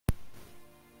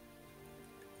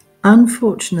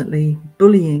Unfortunately,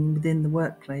 bullying within the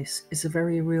workplace is a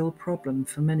very real problem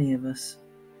for many of us.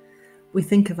 We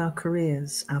think of our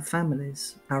careers, our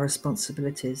families, our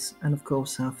responsibilities, and of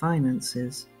course our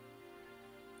finances.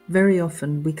 Very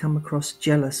often we come across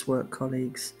jealous work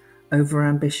colleagues,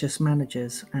 over-ambitious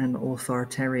managers, and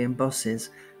authoritarian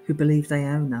bosses who believe they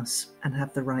own us and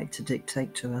have the right to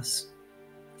dictate to us.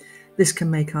 This can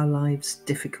make our lives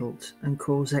difficult and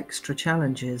cause extra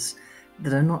challenges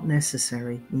that are not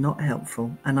necessary, not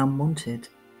helpful, and unwanted.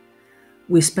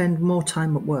 We spend more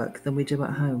time at work than we do at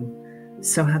home,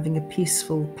 so having a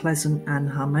peaceful, pleasant, and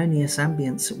harmonious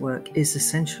ambience at work is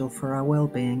essential for our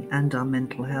well-being and our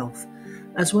mental health,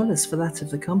 as well as for that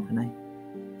of the company.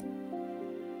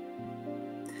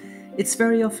 It's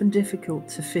very often difficult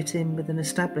to fit in with an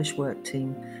established work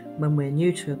team when we're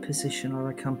new to a position or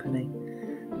a company.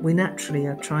 We naturally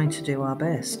are trying to do our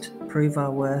best, prove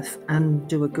our worth, and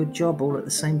do a good job all at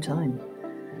the same time.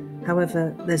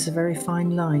 However, there's a very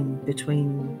fine line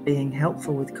between being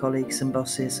helpful with colleagues and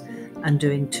bosses and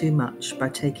doing too much by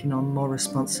taking on more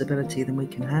responsibility than we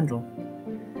can handle.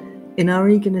 In our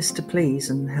eagerness to please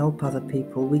and help other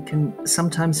people, we can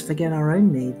sometimes forget our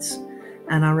own needs,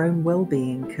 and our own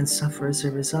well-being can suffer as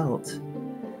a result.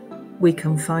 We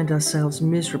can find ourselves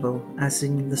miserable, as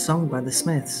in the song by the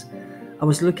Smiths. I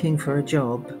was looking for a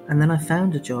job, and then I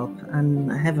found a job,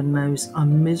 and heaven knows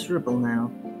I'm miserable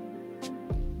now.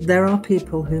 There are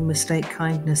people who mistake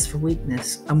kindness for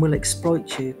weakness and will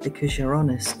exploit you because you're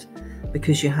honest,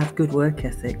 because you have good work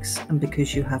ethics, and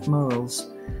because you have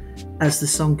morals. As the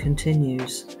song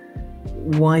continues,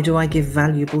 why do I give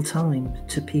valuable time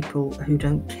to people who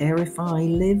don't care if I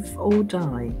live or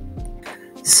die?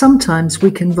 Sometimes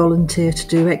we can volunteer to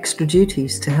do extra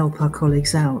duties to help our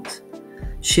colleagues out.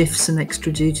 Shifts and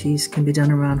extra duties can be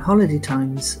done around holiday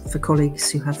times for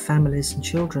colleagues who have families and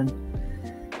children.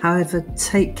 However,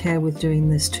 take care with doing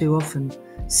this too often,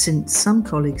 since some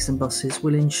colleagues and bosses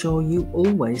will ensure you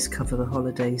always cover the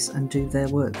holidays and do their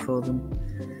work for them.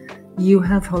 You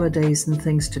have holidays and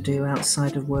things to do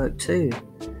outside of work too.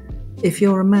 If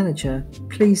you're a manager,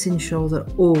 please ensure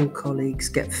that all colleagues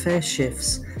get fair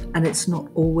shifts and it's not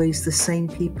always the same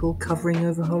people covering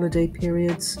over holiday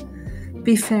periods.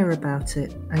 Be fair about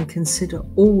it and consider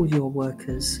all your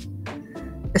workers.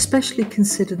 Especially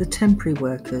consider the temporary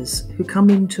workers who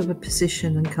come into a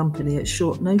position and company at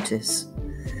short notice.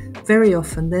 Very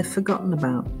often they're forgotten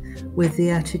about with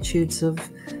the attitudes of,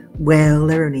 well,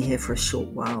 they're only here for a short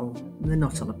while. They're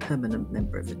not on a permanent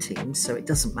member of a team, so it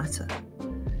doesn't matter.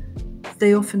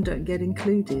 They often don't get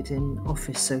included in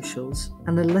office socials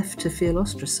and are left to feel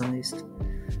ostracised.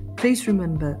 Please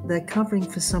remember they're covering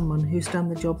for someone who's done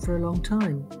the job for a long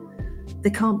time. They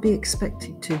can't be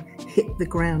expected to hit the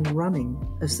ground running,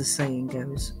 as the saying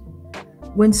goes.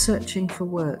 When searching for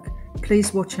work,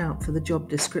 please watch out for the job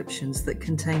descriptions that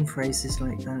contain phrases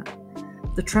like that.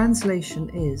 The translation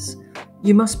is,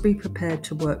 you must be prepared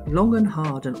to work long and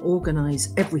hard and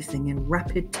organise everything in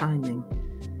rapid timing.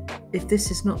 If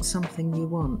this is not something you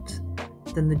want,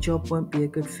 then the job won't be a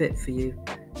good fit for you,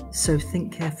 so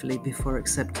think carefully before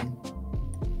accepting.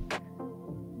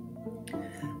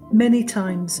 Many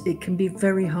times it can be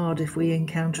very hard if we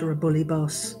encounter a bully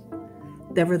boss.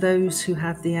 There are those who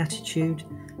have the attitude,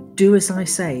 do as I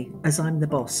say, as I'm the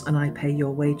boss and I pay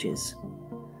your wages.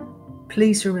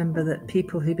 Please remember that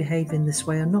people who behave in this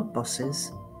way are not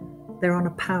bosses. They're on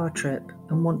a power trip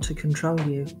and want to control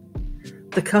you.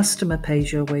 The customer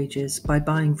pays your wages by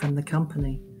buying from the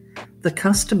company. The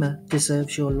customer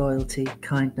deserves your loyalty,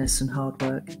 kindness, and hard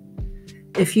work.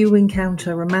 If you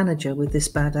encounter a manager with this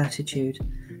bad attitude,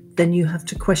 then you have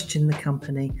to question the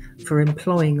company for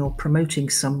employing or promoting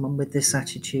someone with this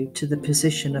attitude to the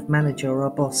position of manager or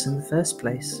boss in the first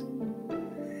place.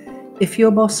 If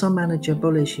your boss or manager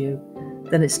bullies you,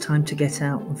 then it's time to get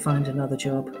out and find another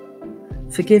job.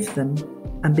 Forgive them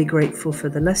and be grateful for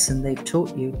the lesson they've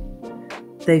taught you.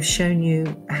 They've shown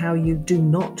you how you do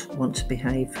not want to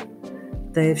behave.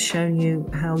 They have shown you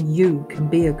how you can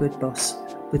be a good boss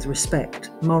with respect,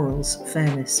 morals,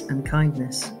 fairness, and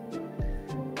kindness.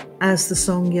 As the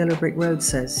song Yellow Brick Road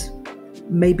says,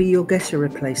 maybe you'll get a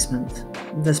replacement.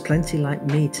 There's plenty like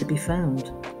me to be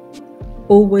found.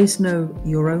 Always know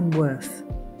your own worth.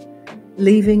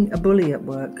 Leaving a bully at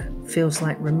work feels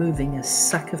like removing a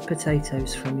sack of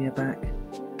potatoes from your back.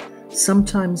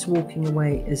 Sometimes walking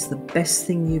away is the best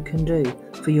thing you can do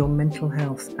for your mental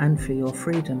health and for your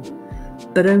freedom,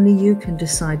 but only you can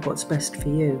decide what's best for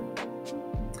you.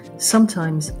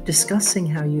 Sometimes discussing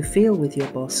how you feel with your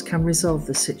boss can resolve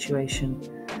the situation.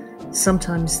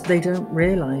 Sometimes they don't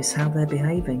realise how they're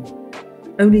behaving.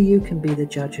 Only you can be the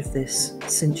judge of this,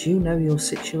 since you know your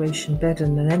situation better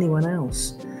than anyone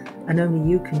else, and only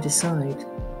you can decide.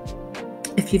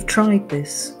 If you've tried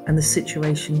this and the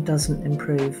situation doesn't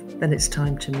improve, then it's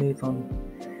time to move on.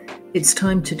 It's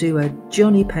time to do a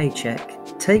Johnny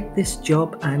Paycheck. Take this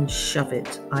job and shove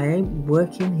it. I ain't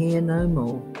working here no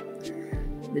more.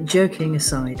 Joking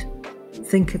aside,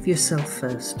 think of yourself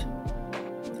first.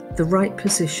 The right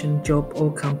position, job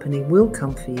or company will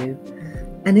come for you,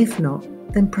 and if not,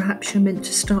 then perhaps you're meant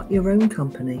to start your own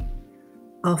company.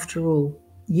 After all,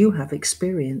 you have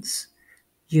experience.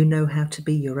 You know how to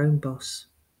be your own boss.